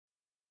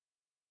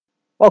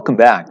Welcome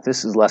back.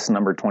 This is lesson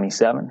number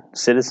 27,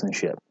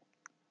 Citizenship.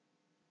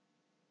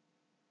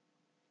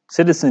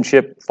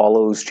 Citizenship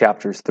follows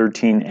chapters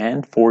 13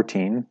 and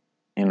 14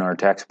 in our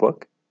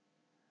textbook.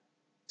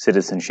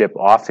 Citizenship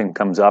often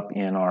comes up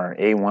in our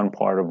A1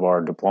 part of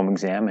our diploma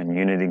exam and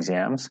unit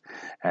exams,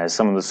 as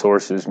some of the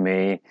sources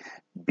may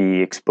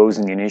be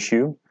exposing an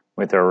issue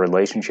with our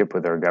relationship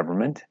with our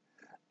government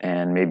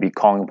and may be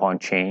calling upon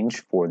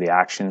change for the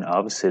action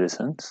of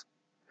citizens.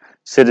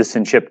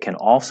 Citizenship can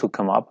also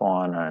come up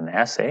on an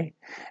essay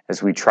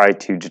as we try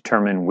to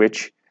determine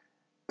which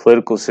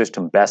political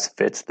system best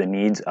fits the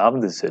needs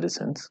of the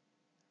citizens.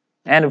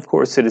 And of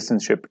course,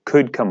 citizenship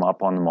could come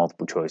up on the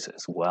multiple choice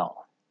as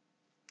well.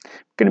 I'm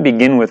going to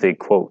begin with a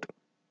quote.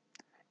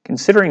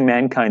 Considering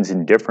mankind's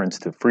indifference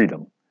to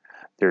freedom,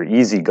 their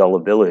easy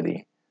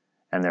gullibility,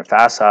 and their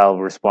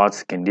facile response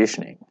to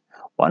conditioning,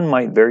 one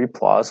might very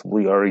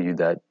plausibly argue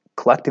that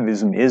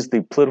collectivism is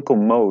the political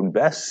mode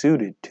best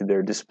suited to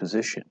their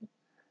disposition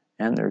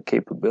and their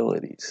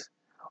capabilities.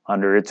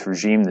 Under its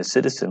regime, the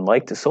citizen,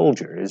 like the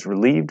soldier, is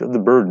relieved of the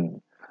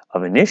burden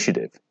of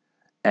initiative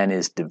and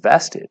is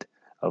divested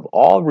of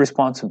all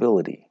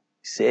responsibility,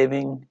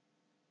 save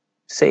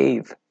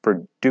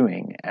for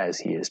doing as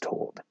he is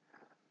told.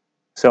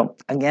 So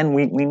again,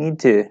 we need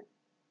to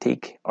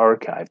take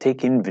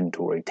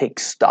inventory, take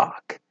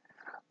stock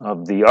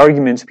of the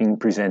arguments being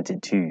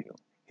presented to you.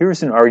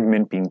 Here's an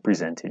argument being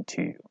presented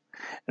to you.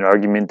 An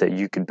argument that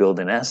you could build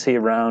an essay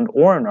around,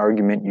 or an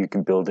argument you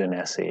could build an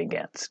essay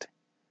against.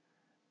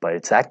 But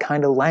it's that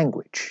kind of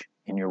language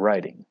in your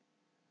writing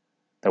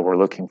that we're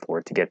looking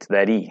for to get to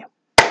that E.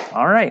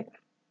 All right.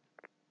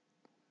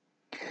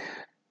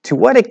 To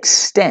what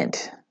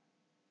extent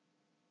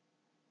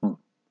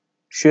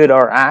should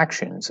our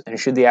actions, and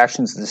should the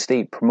actions of the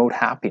state promote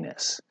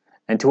happiness?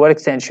 And to what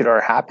extent should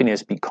our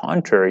happiness be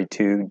contrary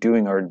to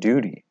doing our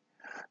duty?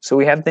 So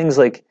we have things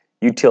like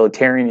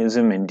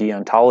utilitarianism and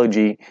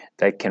deontology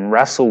that can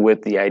wrestle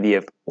with the idea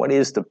of what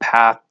is the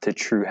path to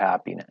true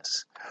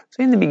happiness.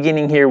 So in the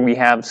beginning here, we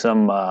have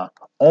some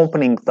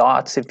opening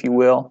thoughts, if you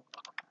will,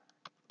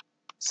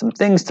 some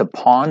things to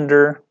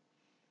ponder,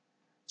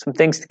 some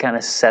things to kind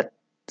of set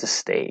the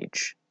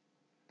stage.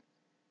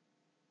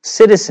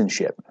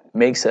 Citizenship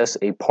makes us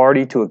a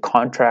party to a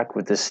contract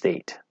with the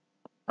state.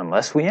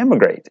 Unless we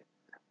emigrate,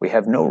 we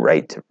have no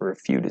right to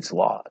refute its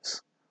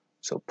laws.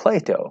 So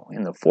Plato,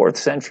 in the 4th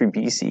century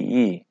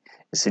BCE,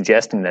 is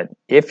suggesting that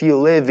if you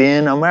live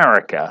in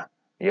America,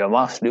 you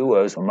must do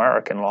as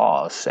American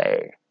laws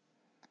say.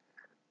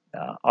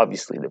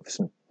 Obviously, there was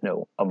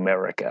no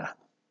America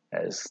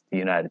as the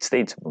United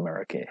States of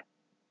America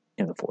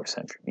in the 4th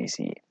century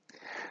BCE.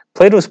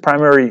 Plato's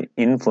primary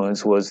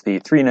influence was the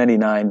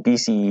 399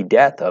 BCE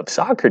death of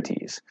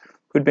Socrates,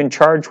 who had been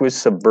charged with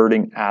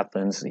subverting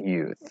Athens'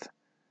 youth.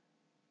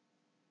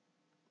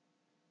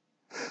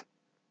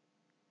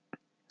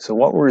 So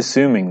what we're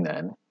assuming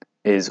then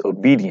is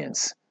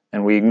obedience,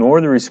 and we ignore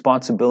the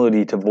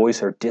responsibility to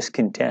voice our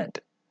discontent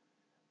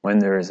when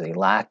there is a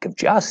lack of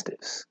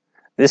justice.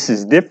 This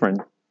is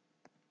different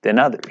than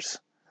others.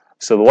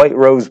 So the White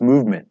Rose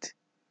movement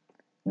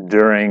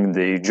during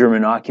the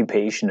German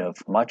occupation of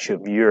much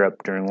of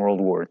Europe during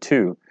World War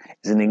II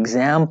is an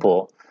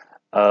example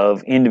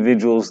of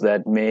individuals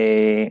that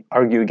may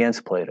argue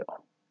against Plato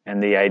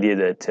and the idea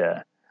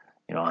that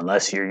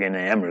unless you're going to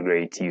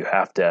emigrate, you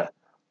have to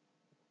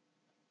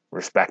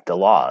respect the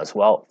laws.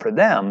 Well, for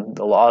them,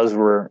 the laws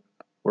were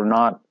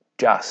not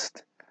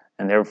just,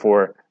 and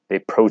therefore they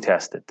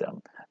protested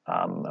them,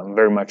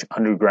 very much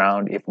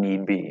underground if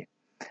need be.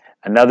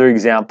 Another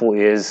example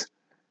is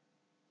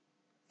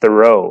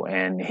Thoreau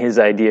and his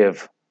idea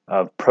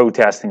of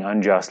protesting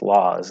unjust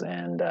laws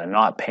and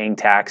not paying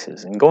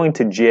taxes and going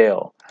to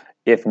jail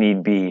if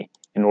need be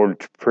in order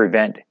to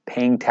prevent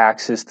paying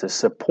taxes to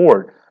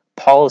support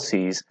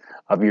policies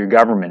of your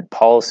government,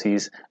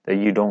 policies that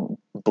you don't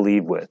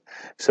believe with.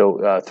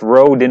 So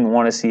Thoreau didn't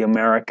want to see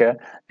America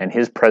and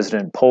his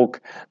President Polk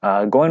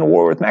going to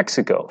war with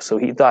Mexico. So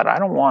he thought, I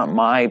don't want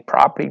my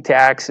property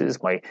taxes,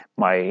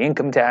 my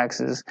income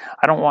taxes,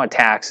 I don't want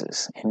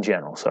taxes in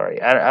general,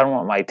 sorry. I don't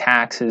want my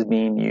taxes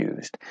being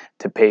used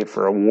to pay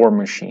for a war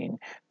machine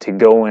to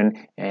go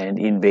in and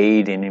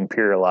invade and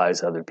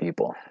imperialize other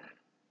people.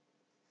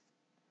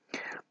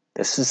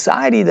 The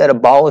society that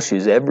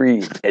abolishes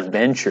every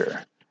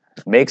adventure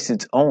makes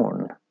its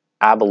own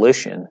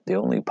abolition the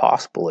only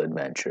possible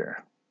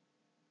adventure.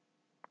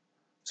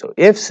 So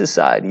if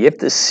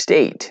the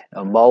state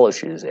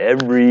abolishes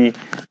every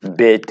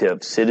bit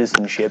of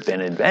citizenship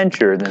and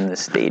adventure, then the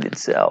state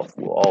itself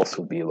will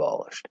also be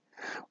abolished.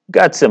 We've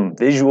got some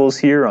visuals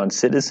here on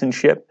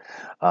citizenship.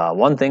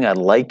 One thing I'd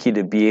like you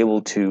to be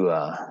able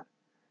to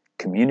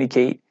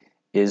communicate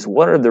is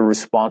what are the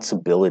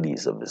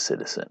responsibilities of a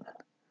citizen?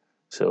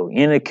 So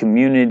in a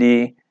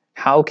community,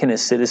 how can a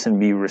citizen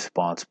be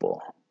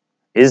responsible?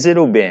 Is it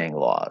obeying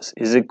laws?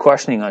 Is it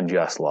questioning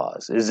unjust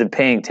laws? Is it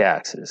paying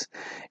taxes?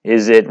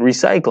 Is it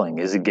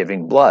recycling? Is it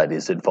giving blood?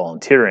 Is it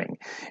volunteering?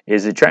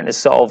 Is it trying to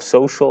solve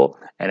social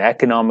and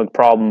economic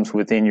problems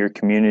within your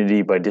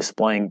community by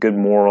displaying good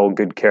moral,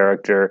 good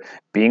character,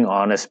 being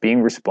honest,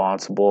 being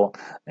responsible,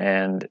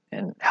 and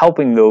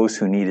helping those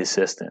who need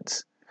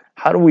assistance?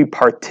 How do we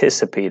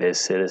participate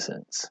as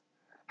citizens?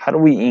 How do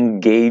we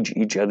engage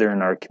each other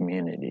in our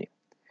community?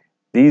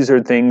 These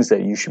are things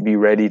that you should be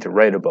ready to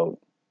write about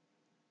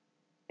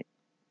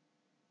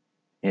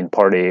in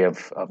Part A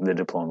of the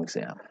diploma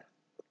exam.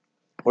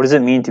 What does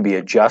it mean to be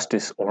a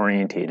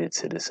justice-orientated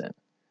citizen?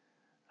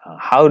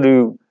 How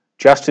do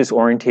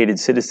justice-orientated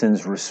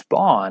citizens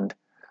respond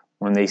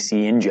when they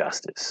see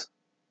injustice?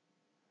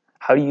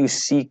 How do you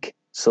seek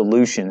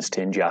solutions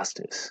to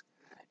injustice?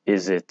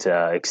 Is it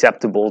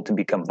acceptable to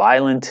become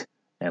violent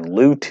and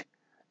loot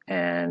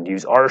and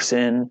use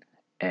arson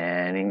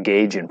and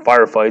engage in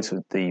firefights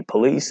with the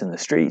police in the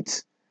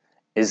streets?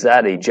 Is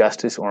that a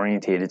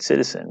justice-orientated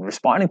citizen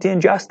responding to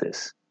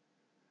injustice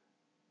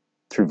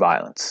through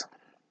violence?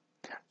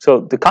 So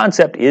the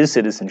concept is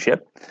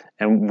citizenship,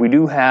 and we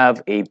do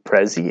have a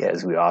Prezi,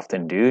 as we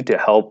often do, to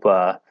help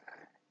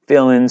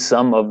fill in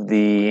some of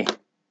the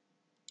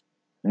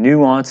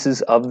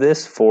nuances of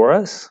this for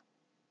us.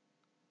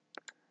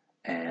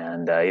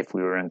 And if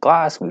we were in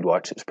class, we'd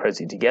watch this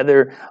Prezi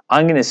together.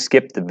 I'm going to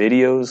skip the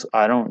videos.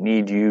 I don't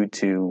need you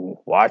to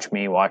watch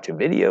me watch a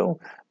video,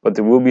 but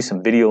there will be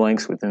some video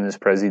links within this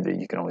Prezi that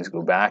you can always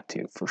go back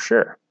to for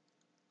sure.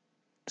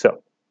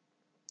 So,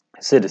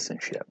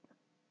 citizenship.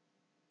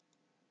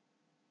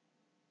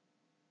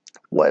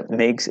 What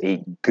makes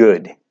a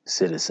good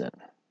citizen?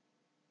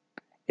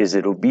 Is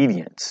it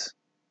obedience?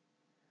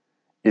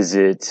 Is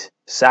it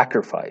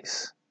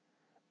sacrifice?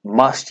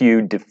 Must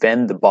you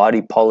defend the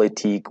body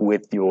politic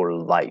with your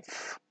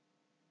life?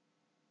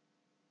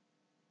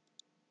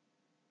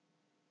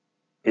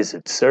 Is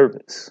it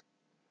service?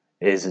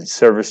 Is it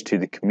service to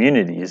the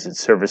community? Is it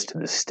service to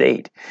the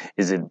state?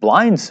 Is it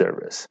blind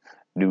service?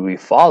 Do we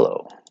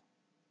follow?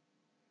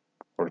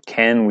 Or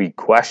can we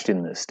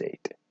question the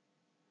state?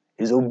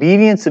 Is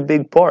obedience a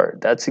big part?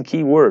 That's a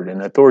key word,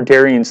 and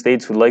authoritarian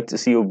states would like to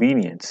see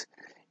obedience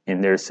in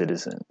their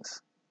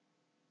citizens.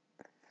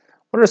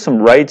 What are some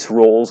rights,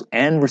 roles,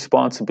 and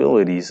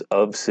responsibilities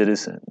of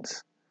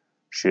citizens?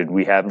 Should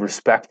we have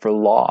respect for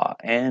law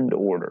and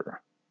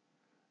order?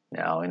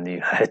 Now, in the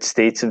United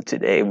States of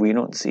today, we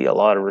don't see a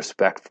lot of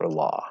respect for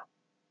law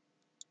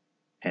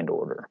and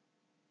order.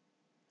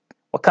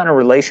 What kind of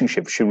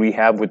relationship should we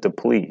have with the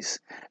police,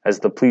 as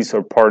the police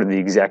are part of the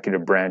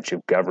executive branch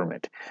of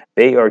government?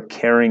 They are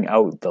carrying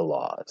out the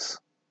laws.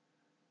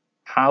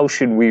 How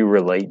should we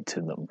relate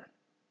to them?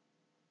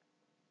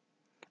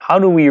 How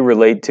do we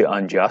relate to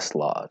unjust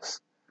laws,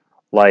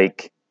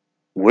 like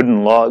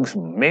wooden logs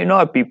may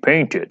not be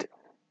painted,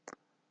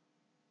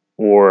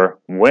 or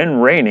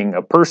when raining,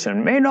 a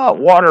person may not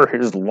water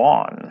his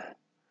lawn?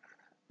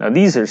 Now,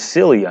 these are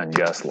silly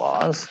unjust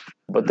laws,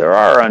 but there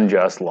are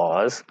unjust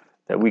laws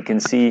that we can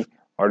see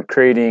are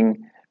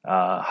creating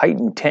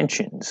heightened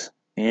tensions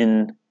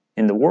in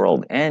the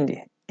world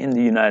and in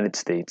the United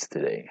States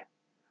today.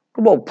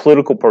 What about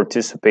political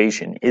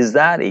participation? Is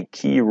that a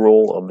key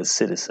role of a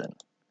citizen?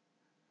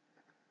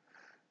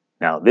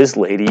 Now, this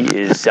lady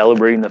is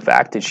celebrating the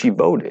fact that she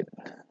voted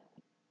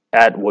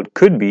at what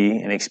could be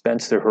an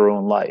expense to her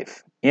own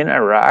life. In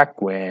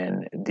Iraq,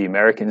 when the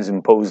Americans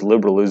imposed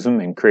liberalism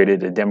and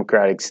created a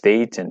democratic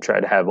state and tried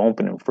to have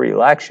open and free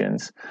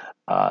elections,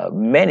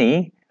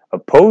 many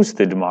opposed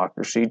to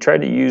democracy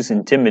tried to use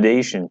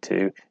intimidation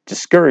to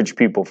discourage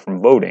people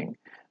from voting.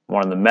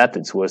 One of the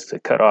methods was to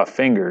cut off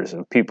fingers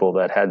of people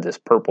that had this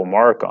purple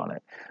mark on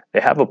it.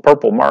 They have a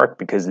purple mark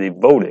because they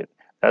voted.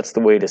 That's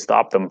the way to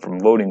stop them from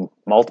voting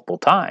multiple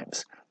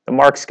times. The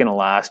mark's going to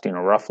last,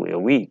 roughly a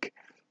week.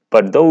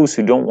 But those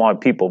who don't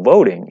want people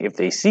voting, if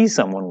they see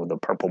someone with a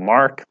purple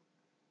mark,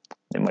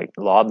 they might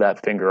lob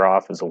that finger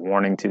off as a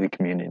warning to the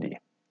community.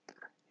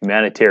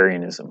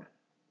 Humanitarianism.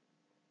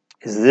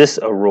 Is this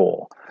a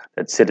role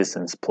that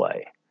citizens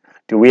play?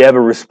 Do we have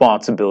a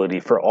responsibility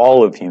for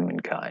all of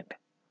humankind?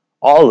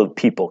 All of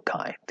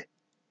peoplekind?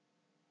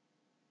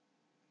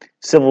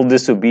 Civil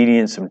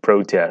disobedience and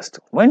protest.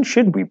 When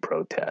should we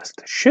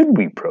protest? Should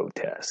we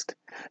protest?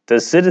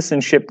 Does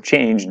citizenship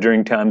change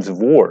during times of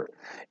war?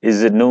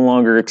 Is it no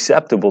longer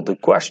acceptable to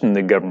question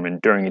the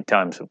government during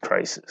times of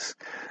crisis?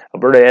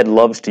 Alberta Ed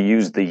loves to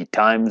use the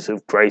times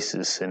of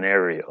crisis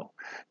scenario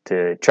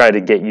to try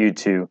to get you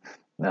to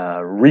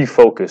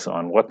refocus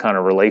on what kind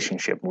of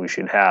relationship we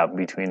should have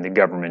between the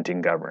government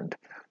and governed.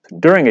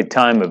 During a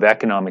time of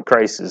economic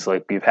crisis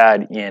like we've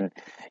had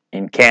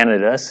in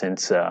Canada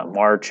since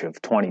March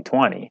of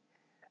 2020,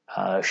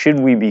 should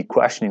we be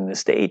questioning the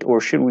state,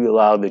 or should we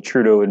allow the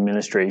Trudeau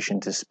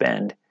administration to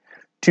spend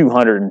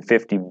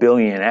 $250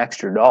 billion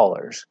extra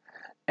dollars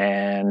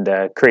and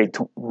create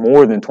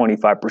more than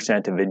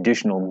 25% of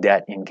additional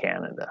debt in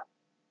Canada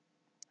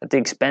at the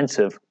expense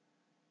of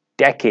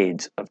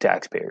decades of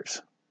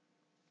taxpayers,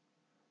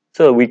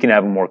 so that we can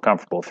have a more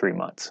comfortable 3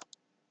 months?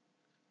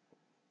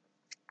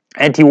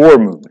 Anti-war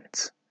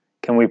movements.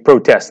 Can we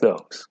protest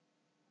those?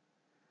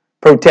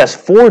 Protest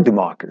for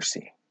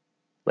democracy,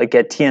 like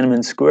at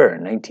Tiananmen Square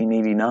in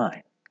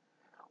 1989.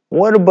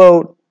 What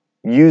about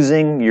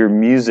using your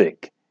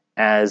music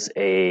as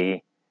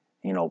a,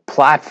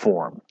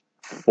 platform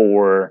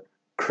for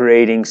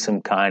creating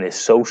some kind of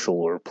social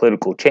or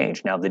political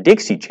change? Now, the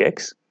Dixie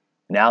Chicks,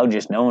 now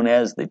just known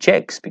as the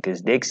Chicks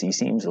because Dixie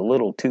seems a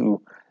little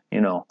too,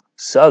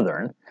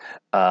 southern.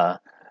 The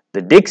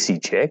Dixie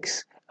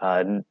Chicks,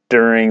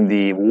 during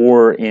the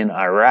war in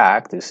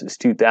Iraq, this is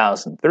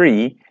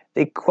 2003,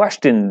 they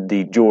questioned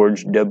the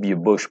George W.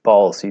 Bush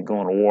policy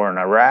going to war in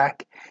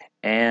Iraq,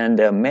 and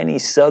many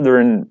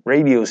southern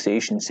radio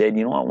stations said,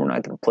 you know what, we're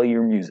not going to play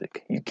your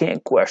music. You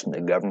can't question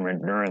the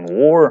government during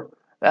war.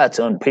 That's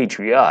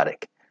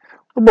unpatriotic.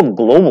 What about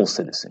global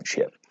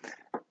citizenship?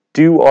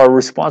 Do our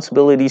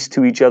responsibilities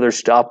to each other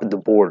stop at the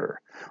border?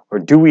 Or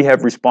do we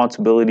have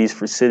responsibilities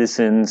for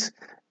citizens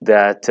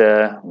that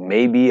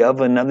may be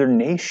of another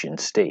nation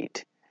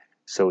state?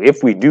 So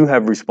if we do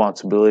have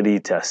responsibility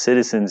to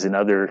citizens in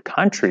other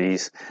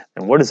countries,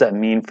 then what does that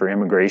mean for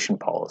immigration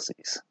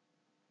policies?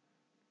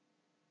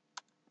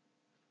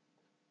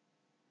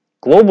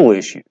 Global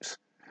issues.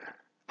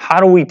 How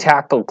do we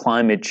tackle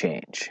climate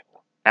change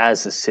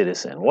as a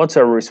citizen? What's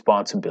our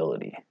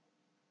responsibility?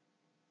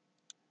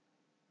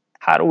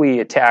 How do we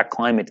attack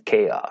climate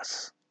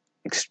chaos,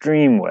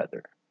 extreme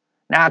weather,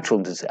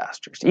 natural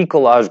disasters,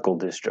 ecological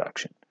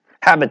destruction,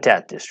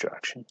 habitat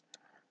destruction?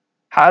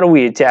 How do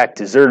we attack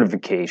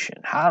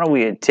desertification? How do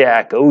we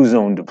attack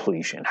ozone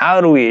depletion?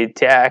 How do we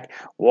attack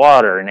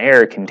water and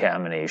air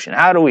contamination?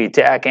 How do we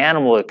attack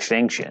animal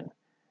extinction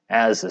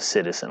as a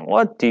citizen?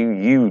 What do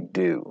you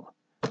do?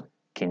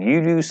 Can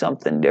you do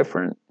something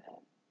different?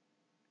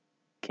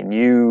 Can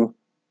you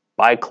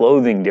buy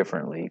clothing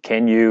differently?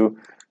 Can you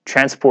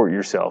transport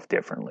yourself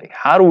differently?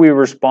 How do we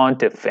respond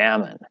to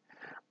famine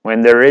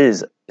when there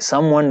is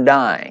someone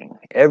dying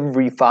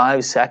every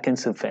 5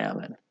 seconds of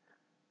famine?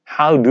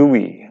 How do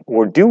we,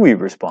 or do we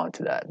respond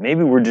to that?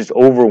 Maybe we're just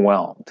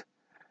overwhelmed.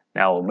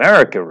 Now,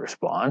 America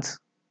responds.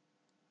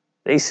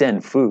 They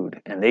send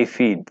food and they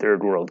feed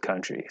third world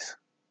countries.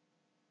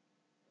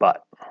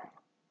 But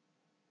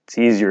it's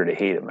easier to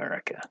hate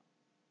America.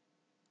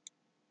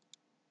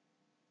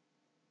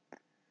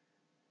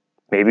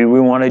 Maybe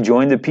we want to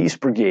join the Peace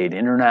Brigade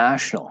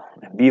International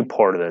and be a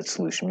part of that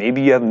solution.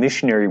 Maybe you have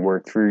missionary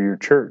work through your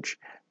church.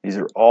 These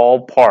are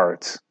all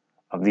parts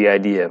of the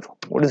idea of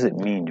what does it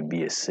mean to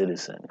be a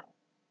citizen?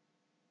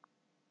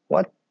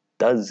 What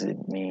does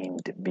it mean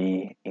to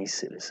be a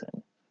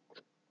citizen?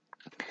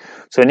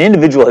 So an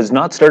individual has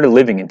not started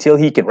living until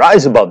he can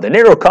rise above the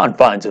narrow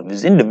confines of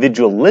his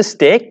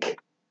individualistic,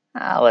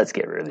 let's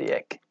get rid of the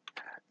ick,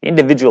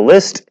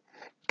 individualist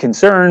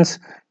concerns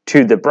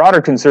to the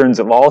broader concerns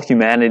of all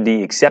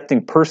humanity,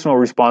 accepting personal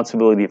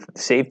responsibility for the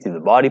safety of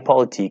the body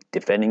politic,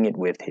 defending it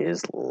with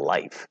his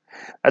life.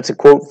 That's a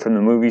quote from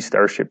the movie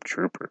Starship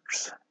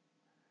Troopers.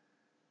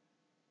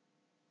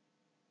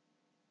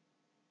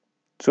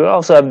 So we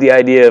also have the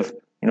idea of,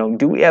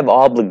 do we have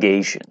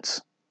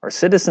obligations? Are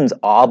citizens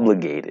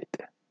obligated?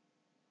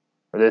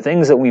 Are there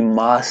things that we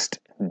must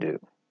do?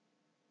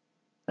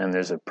 And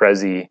there's a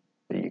Prezi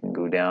that you can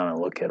go down and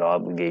look at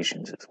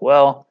obligations as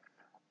well.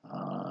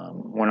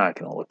 We're not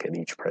going to look at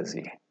each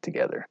Prezi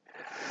together.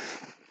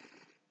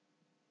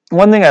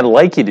 One thing I'd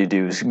like you to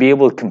do is be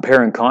able to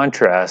compare and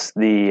contrast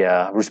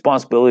the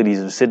responsibilities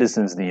of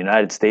citizens in the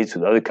United States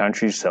with other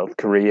countries, South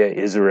Korea,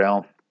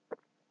 Israel,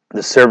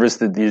 the service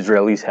that the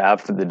Israelis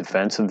have for the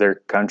defense of their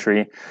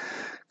country,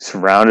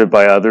 surrounded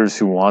by others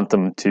who want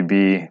them to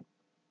be,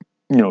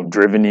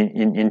 driven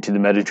into the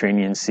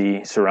Mediterranean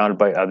Sea, surrounded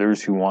by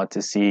others who want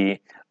to see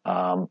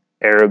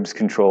Arabs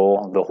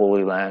control the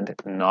Holy Land,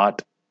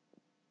 not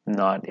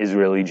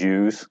Israeli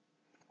Jews.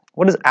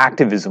 What does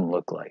activism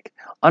look like?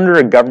 Under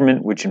a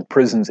government which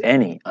imprisons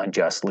any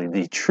unjustly,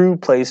 the true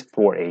place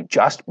for a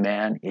just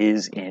man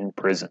is in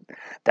prison.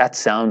 That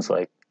sounds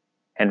like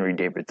Henry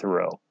David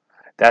Thoreau.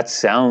 That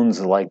sounds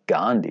like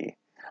Gandhi.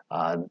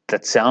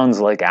 That sounds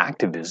like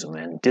activism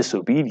and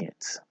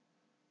disobedience.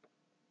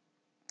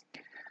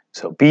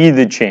 So be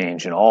the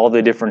change in all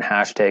the different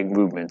hashtag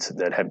movements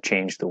that have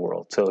changed the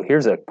world. So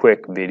here's a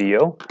quick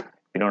video.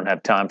 We don't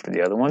have time for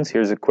the other ones.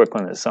 Here's a quick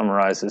one that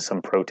summarizes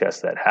some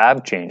protests that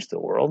have changed the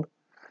world.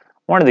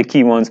 One of the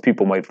key ones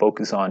people might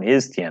focus on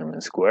is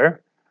Tiananmen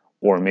Square,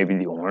 or maybe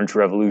the Orange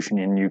Revolution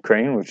in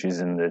Ukraine, which is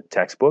in the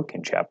textbook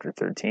in chapter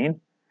 13.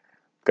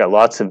 We've got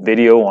lots of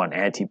video on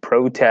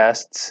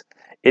anti-protests.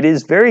 It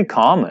is very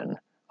common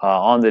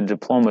on the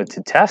diploma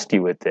to test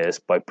you with this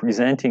by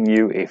presenting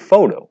you a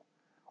photo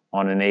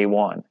on an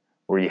A1,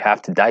 where you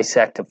have to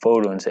dissect a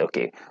photo and say,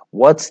 okay,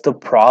 what's the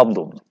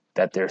problem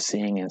that they're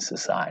seeing in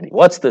society?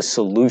 What's the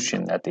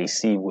solution that they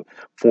see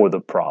for the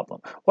problem?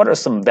 What are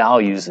some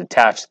values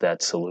attached to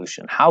that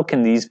solution? How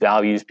can these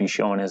values be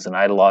shown as an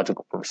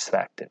ideological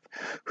perspective?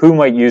 Who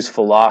might use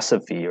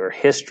philosophy or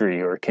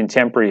history or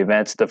contemporary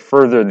events to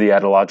further the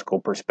ideological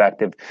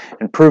perspective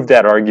and prove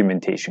that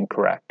argumentation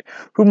correct?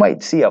 Who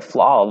might see a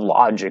flaw of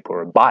logic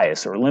or a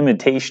bias or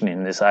limitation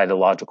in this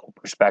ideological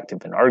perspective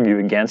and argue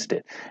against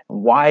it?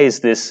 Why is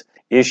this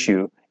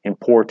issue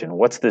important?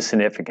 What's the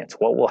significance?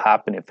 What will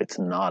happen if it's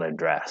not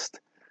addressed?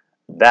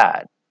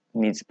 That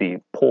needs to be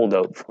pulled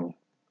out from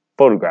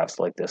photographs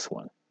like this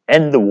one.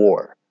 End the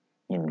war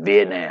in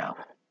Vietnam.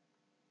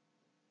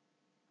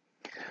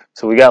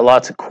 So we got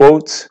lots of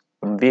quotes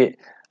from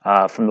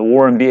the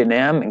war in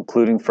Vietnam,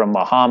 including from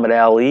Muhammad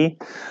Ali.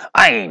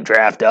 I ain't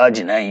draft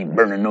dodging, I ain't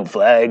burning no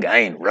flag, I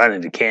ain't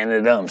running to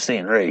Canada, I'm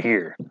staying right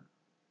here.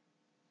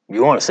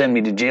 You want to send me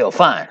to jail?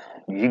 Fine.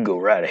 You go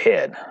right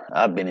ahead.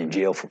 I've been in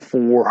jail for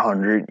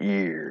 400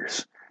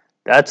 years.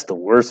 That's the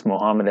worst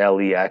Muhammad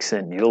Ali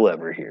accent you'll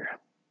ever hear.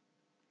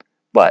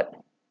 But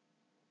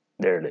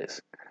there it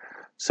is.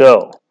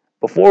 So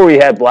before we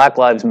had Black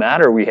Lives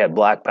Matter, we had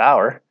Black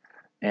Power.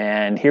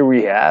 And here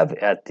we have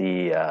at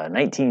the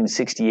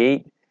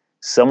 1968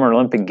 Summer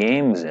Olympic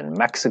Games in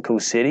Mexico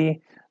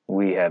City,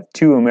 we have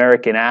two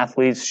American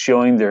athletes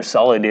showing their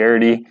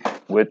solidarity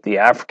with the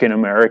African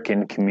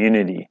American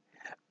community.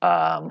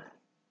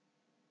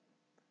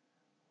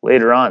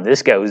 Later on,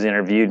 this guy was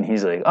interviewed and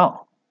he's like,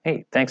 oh,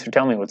 hey, thanks for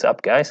telling me what's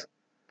up, guys.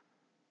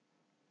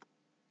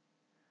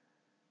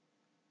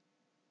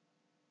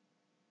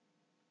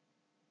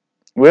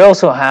 We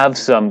also have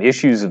some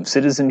issues of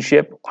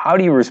citizenship. How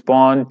do you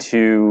respond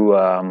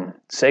to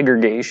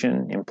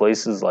segregation in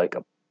places like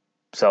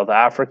South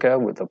Africa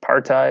with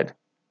apartheid?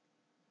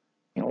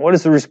 You know, what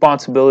is the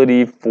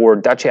responsibility for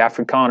Dutch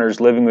Afrikaners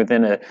living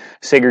within a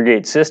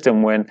segregated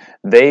system when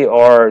they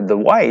are the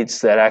whites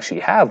that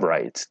actually have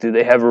rights? Do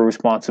they have a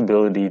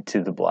responsibility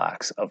to the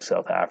blacks of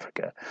South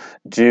Africa?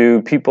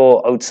 Do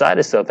people outside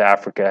of South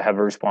Africa have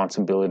a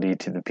responsibility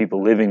to the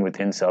people living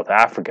within South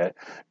Africa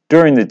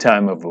during the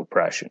time of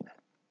oppression?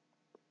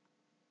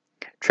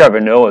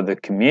 Trevor Noah, the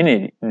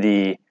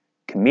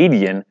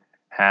comedian,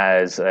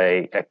 has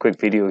a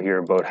quick video here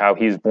about how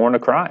he was born a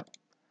crime,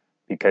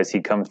 because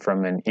he comes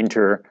from an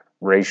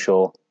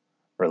interracial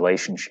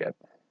relationship.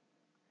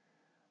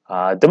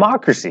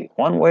 Democracy,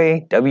 one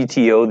way,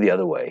 WTO the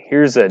other way.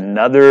 Here's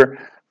another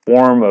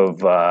form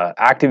of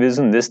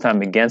activism, this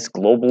time against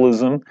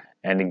globalism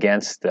and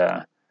against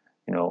the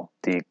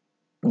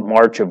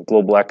march of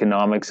global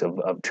economics,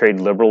 of trade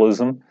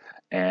liberalism,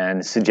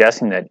 and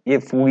suggesting that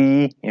if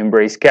we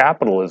embrace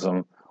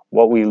capitalism,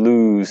 what we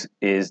lose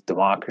is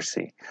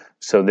democracy.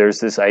 So there's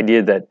this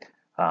idea that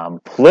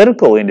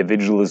political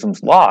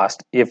individualism's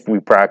lost if we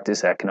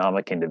practice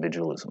economic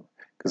individualism,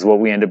 because what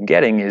we end up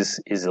getting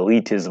is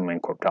elitism and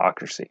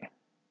kleptocracy.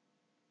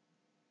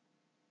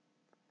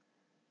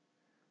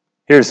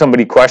 Here's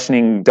somebody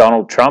questioning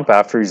Donald Trump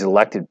after he's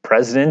elected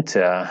president.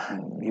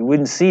 You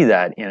wouldn't see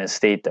that in a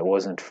state that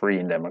wasn't free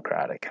and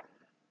democratic.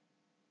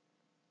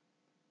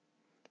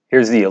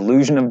 Here's the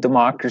illusion of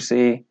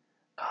democracy.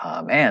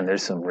 Man,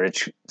 there's some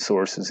rich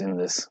sources in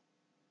this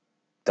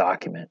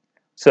document.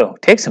 So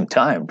take some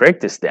time, break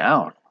this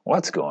down.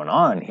 What's going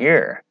on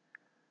here?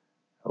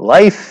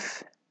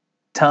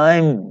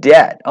 Lifetime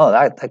debt. Oh,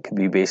 that could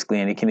be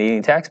basically any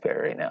Canadian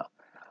taxpayer right now.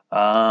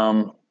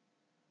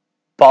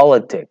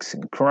 Politics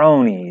and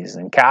cronies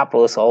and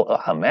capitalists.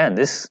 Oh man,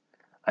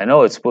 I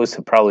know it's supposed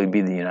to probably be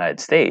the United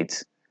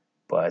States,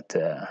 but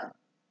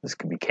this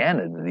could be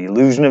Canada. The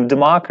illusion of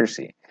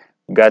democracy.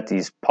 We've got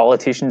these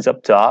politicians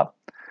up top,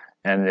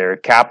 and they're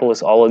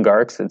capitalist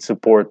oligarchs that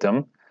support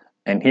them.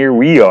 And here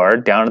we are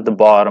down at the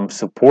bottom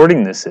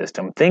supporting the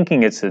system,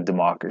 thinking it's a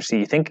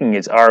democracy, thinking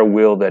it's our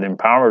will that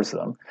empowers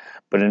them.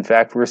 But in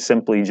fact, we're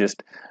simply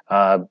just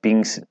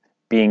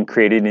being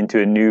created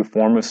into a new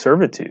form of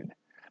servitude.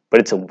 But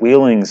it's a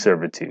willing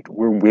servitude.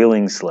 We're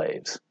willing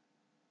slaves.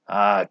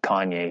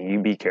 Kanye, you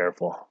be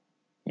careful.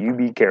 You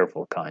be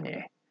careful,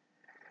 Kanye.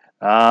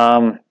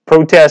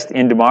 Protest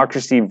in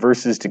democracy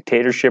versus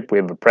dictatorship. We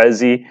have a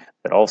Prezi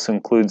that also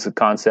includes the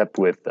concept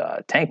with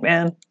Tank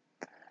Man.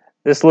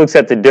 This looks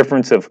at the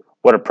difference of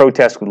what a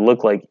protest would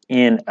look like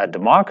in a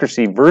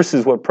democracy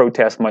versus what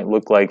protest might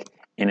look like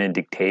in a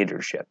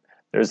dictatorship.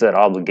 There's that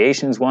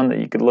obligations one that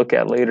you could look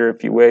at later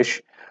if you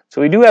wish.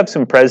 So we do have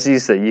some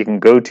prezis that you can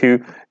go to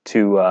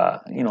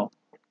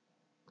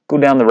go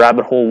down the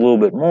rabbit hole a little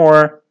bit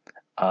more.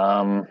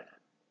 I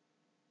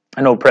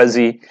know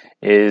Prezi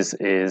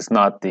is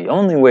not the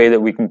only way that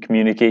we can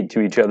communicate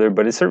to each other,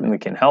 but it certainly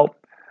can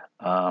help.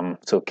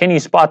 So can you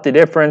spot the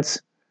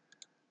difference?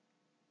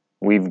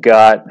 We've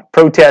got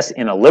protests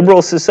in a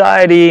liberal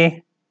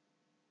society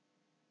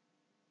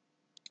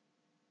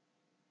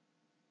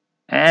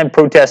and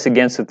protests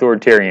against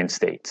authoritarian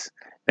states.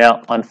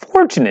 Now,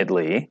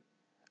 unfortunately,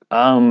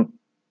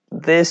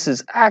 this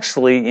is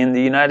actually in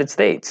the United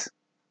States.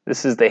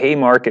 This is the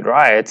Haymarket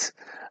riots.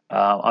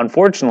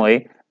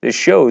 Unfortunately, this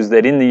shows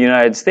that in the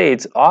United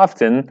States,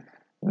 often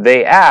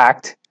they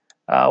act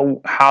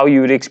how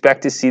you would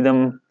expect to see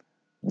them,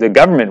 the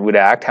government would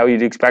act, how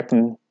you'd expect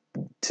them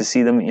to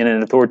see them in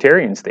an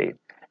authoritarian state.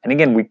 And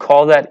again, we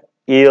call that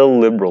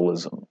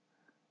illiberalism.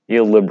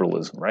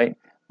 Illiberalism, right?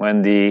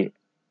 When the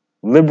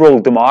liberal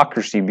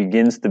democracy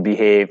begins to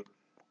behave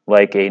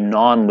like a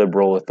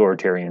non-liberal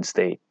authoritarian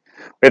state.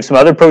 We have some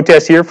other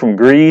protests here from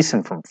Greece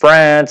and from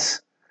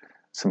France,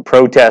 some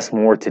protests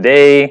more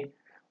today.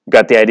 We've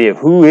got the idea of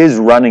who is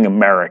running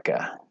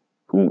America.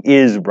 Who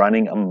is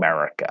running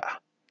America?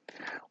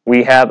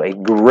 We have a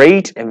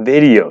great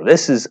video.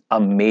 This is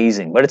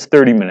amazing, but it's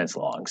 30 minutes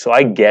long, so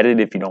I get it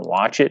if you don't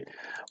watch it.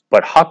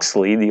 But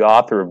Huxley, the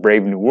author of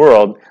Brave New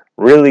World,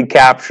 really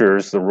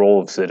captures the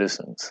role of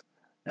citizens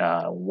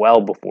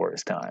well before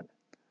his time.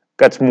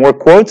 Got some more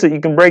quotes that you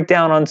can break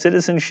down on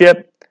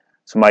citizenship.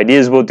 Some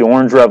ideas about the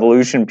Orange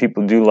Revolution.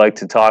 People do like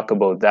to talk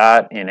about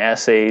that in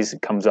essays.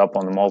 It comes up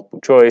on the multiple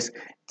choice.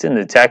 It's in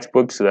the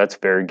textbook, so that's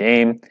fair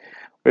game.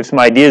 We have some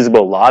ideas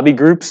about lobby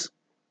groups.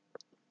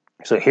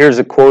 So here's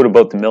a quote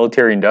about the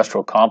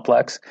military-industrial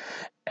complex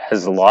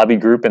as a lobby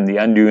group and the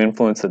undue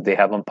influence that they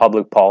have on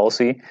public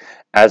policy,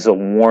 as a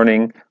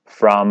warning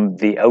from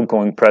the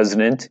outgoing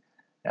president,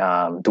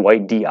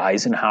 Dwight D.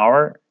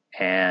 Eisenhower.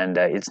 And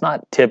it's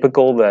not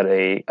typical that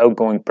a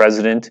outgoing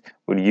president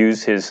would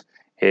use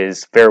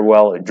his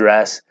farewell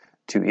address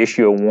to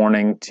issue a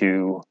warning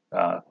to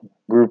a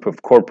group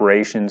of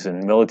corporations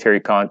and military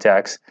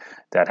contacts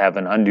that have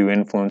an undue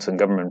influence on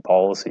government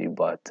policy,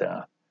 but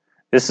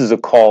this is a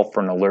call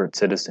for an alert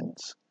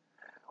citizens.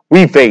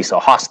 We face a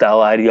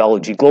hostile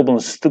ideology, global in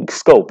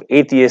scope,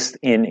 atheist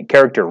in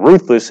character,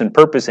 ruthless in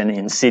purpose, and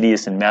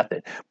insidious in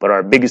method. But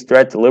our biggest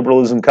threat to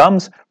liberalism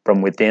comes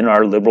from within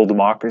our liberal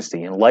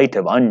democracy. In light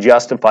of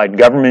unjustified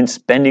government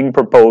spending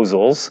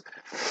proposals,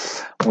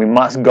 we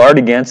must guard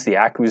against the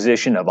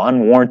acquisition of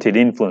unwarranted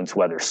influence,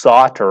 whether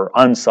sought or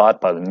unsought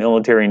by the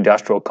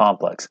military-industrial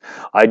complex.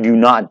 I do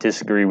not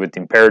disagree with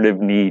the imperative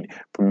need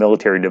for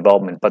military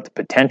development, but the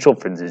potential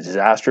for the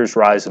disastrous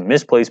rise of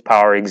misplaced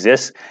power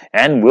exists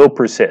and will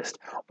persist.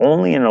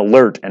 Only an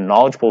alert and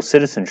knowledgeable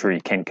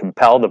citizenry can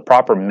compel the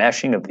proper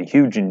meshing of the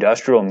huge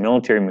industrial and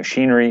military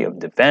machinery of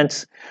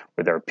defense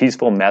with our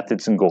peaceful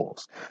methods and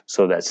goals,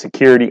 so that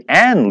security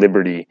and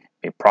liberty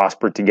may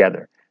prosper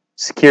together.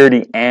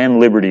 Security and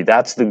liberty,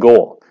 that's the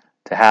goal.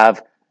 To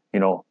have,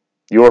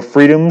 your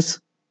freedoms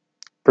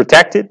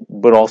protected,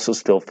 but also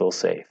still feel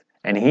safe.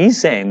 And he's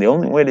saying the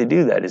only way to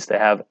do that is to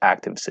have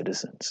active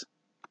citizens.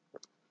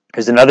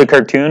 There's another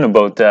cartoon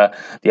about the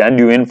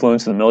undue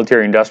influence of the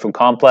military-industrial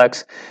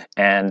complex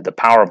and the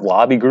power of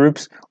lobby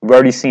groups. We've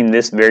already seen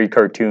this very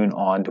cartoon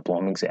on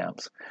diploma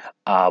exams.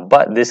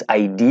 But this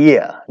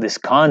idea, this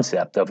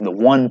concept of the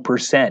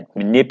 1%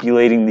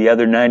 manipulating the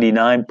other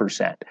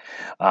 99%,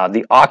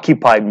 the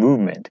Occupy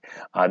movement,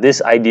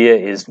 this idea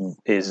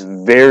is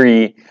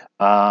very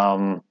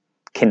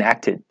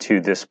connected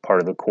to this part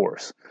of the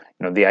course.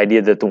 The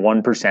idea that the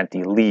 1%, the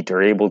elite,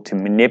 are able to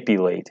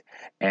manipulate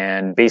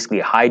and basically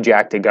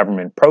hijack the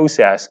government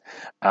process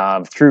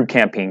through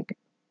campaign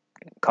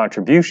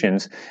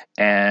contributions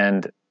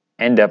and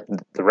end up,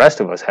 the rest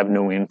of us have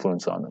no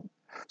influence on them.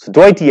 So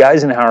Dwight D.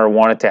 Eisenhower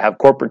wanted to have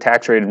corporate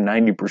tax rate of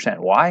 90%.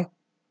 Why?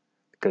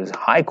 Because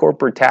high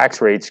corporate tax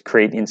rates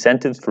create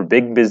incentives for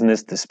big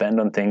business to spend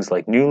on things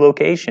like new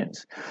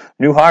locations,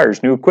 new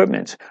hires, new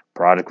equipment,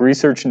 product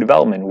research and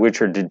development,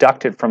 which are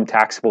deducted from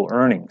taxable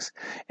earnings.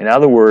 In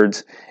other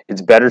words,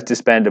 it's better to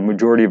spend a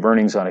majority of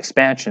earnings on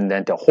expansion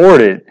than to hoard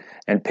it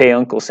and pay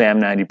Uncle Sam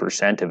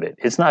 90% of it.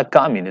 It's not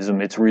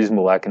communism, it's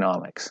reasonable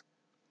economics.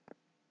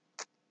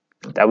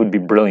 That would be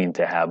brilliant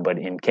to have, but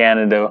in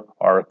Canada,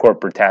 our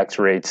corporate tax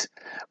rates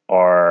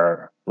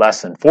are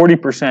less than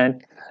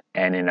 40%,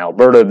 and in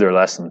Alberta, they're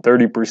less than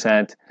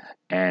 30%.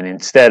 And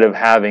instead of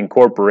having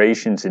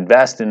corporations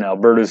invest in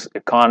Alberta's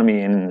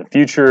economy and in the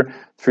future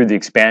through the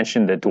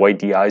expansion that Dwight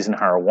D.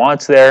 Eisenhower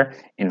wants there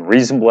in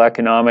reasonable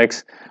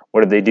economics,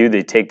 what do?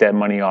 They take that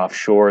money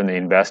offshore and they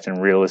invest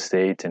in real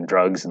estate and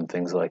drugs and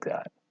things like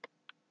that.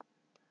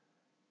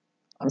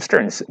 I'm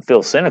starting to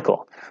feel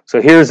cynical.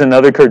 So here's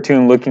another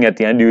cartoon looking at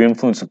the undue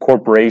influence of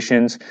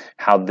corporations,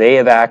 how they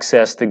have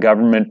access to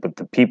government, but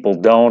the people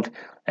don't.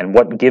 And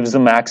what gives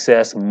them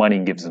access? Money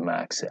gives them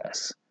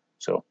access.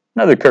 So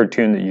another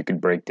cartoon that you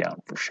could break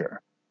down for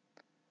sure.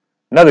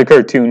 Another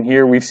cartoon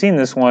here, we've seen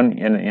this one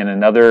in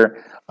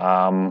another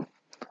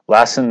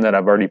lesson that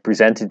I've already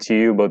presented to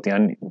you about the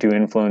undue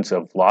influence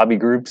of lobby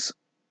groups.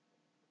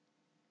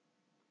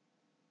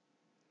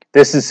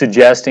 This is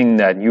suggesting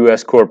that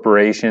U.S.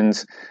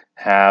 corporations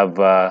have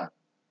a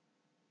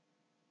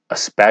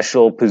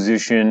special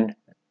position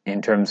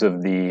in terms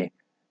of the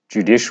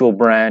judicial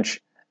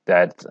branch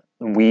that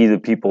we, the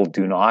people,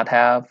 do not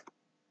have.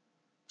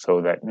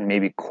 So that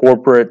maybe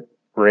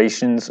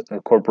corporations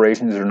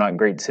are not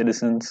great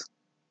citizens.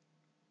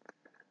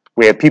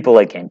 We have people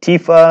like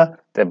Antifa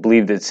that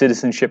believe that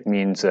citizenship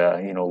means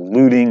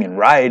looting and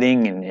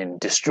rioting and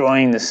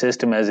destroying the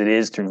system as it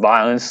is through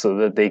violence so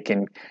that they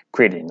can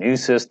create a new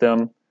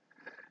system.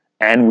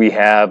 And we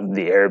have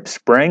the Arab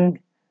Spring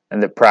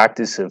and the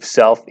practice of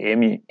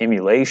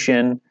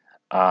self-immolation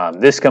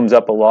This comes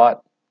up a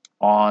lot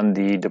on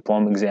the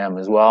diploma exam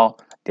as well.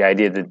 The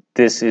idea that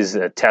this is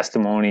a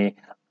testimony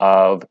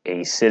of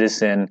a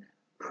citizen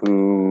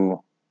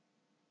who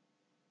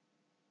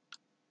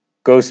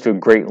goes to a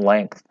great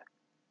length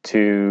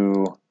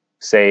to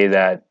say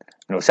that,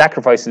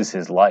 sacrifices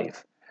his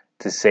life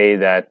to say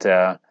that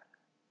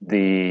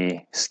the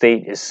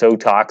state is so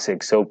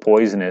toxic, so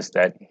poisonous,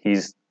 that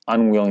he's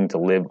unwilling to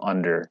live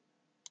under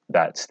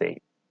that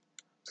state.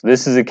 So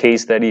this is a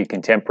case study, a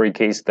contemporary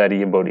case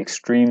study about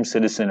extreme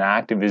citizen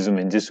activism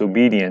and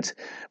disobedience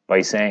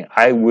by saying,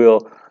 I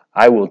will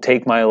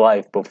take my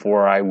life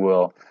before I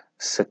will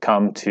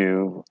succumb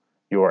to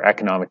your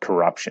economic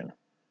corruption.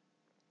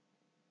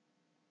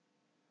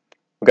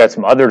 We've got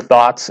some other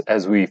thoughts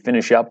as we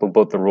finish up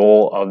about the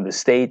role of the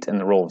state and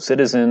the role of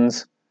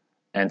citizens,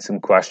 and some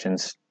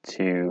questions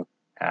to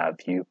have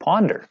you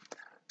ponder.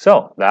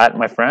 So that,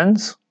 my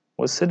friends,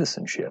 was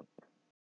citizenship.